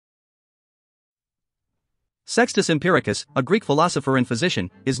Sextus Empiricus, a Greek philosopher and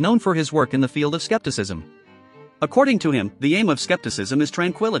physician, is known for his work in the field of skepticism. According to him, the aim of skepticism is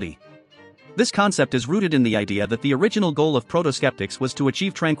tranquility. This concept is rooted in the idea that the original goal of proto-Skeptics was to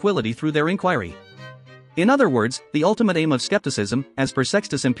achieve tranquility through their inquiry. In other words, the ultimate aim of skepticism, as per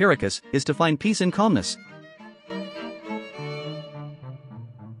Sextus Empiricus, is to find peace and calmness.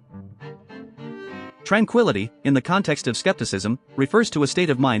 Tranquility, in the context of skepticism, refers to a state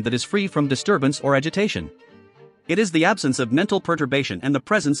of mind that is free from disturbance or agitation. It is the absence of mental perturbation and the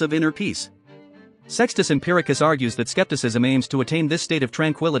presence of inner peace. Sextus Empiricus argues that skepticism aims to attain this state of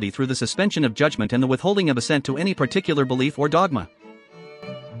tranquility through the suspension of judgment and the withholding of assent to any particular belief or dogma.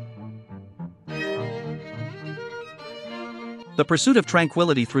 The pursuit of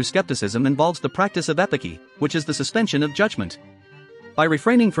tranquility through skepticism involves the practice of epike, which is the suspension of judgment. By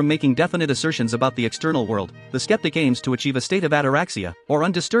refraining from making definite assertions about the external world, the skeptic aims to achieve a state of ataraxia, or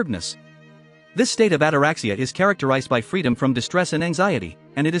undisturbedness. This state of ataraxia is characterized by freedom from distress and anxiety,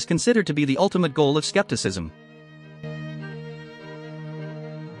 and it is considered to be the ultimate goal of skepticism.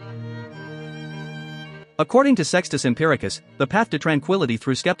 According to Sextus Empiricus, the path to tranquility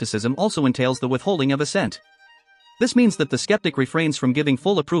through skepticism also entails the withholding of assent. This means that the skeptic refrains from giving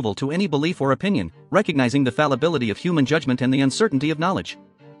full approval to any belief or opinion, recognizing the fallibility of human judgment and the uncertainty of knowledge.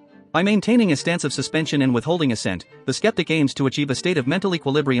 By maintaining a stance of suspension and withholding assent, the skeptic aims to achieve a state of mental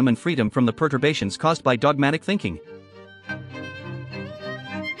equilibrium and freedom from the perturbations caused by dogmatic thinking.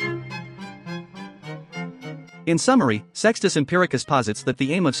 In summary, Sextus Empiricus posits that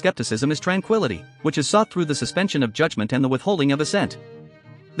the aim of skepticism is tranquility, which is sought through the suspension of judgment and the withholding of assent.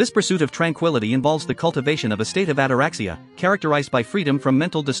 This pursuit of tranquility involves the cultivation of a state of ataraxia, characterized by freedom from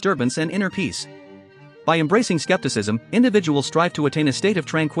mental disturbance and inner peace. By embracing skepticism, individuals strive to attain a state of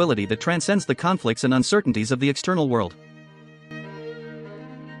tranquility that transcends the conflicts and uncertainties of the external world.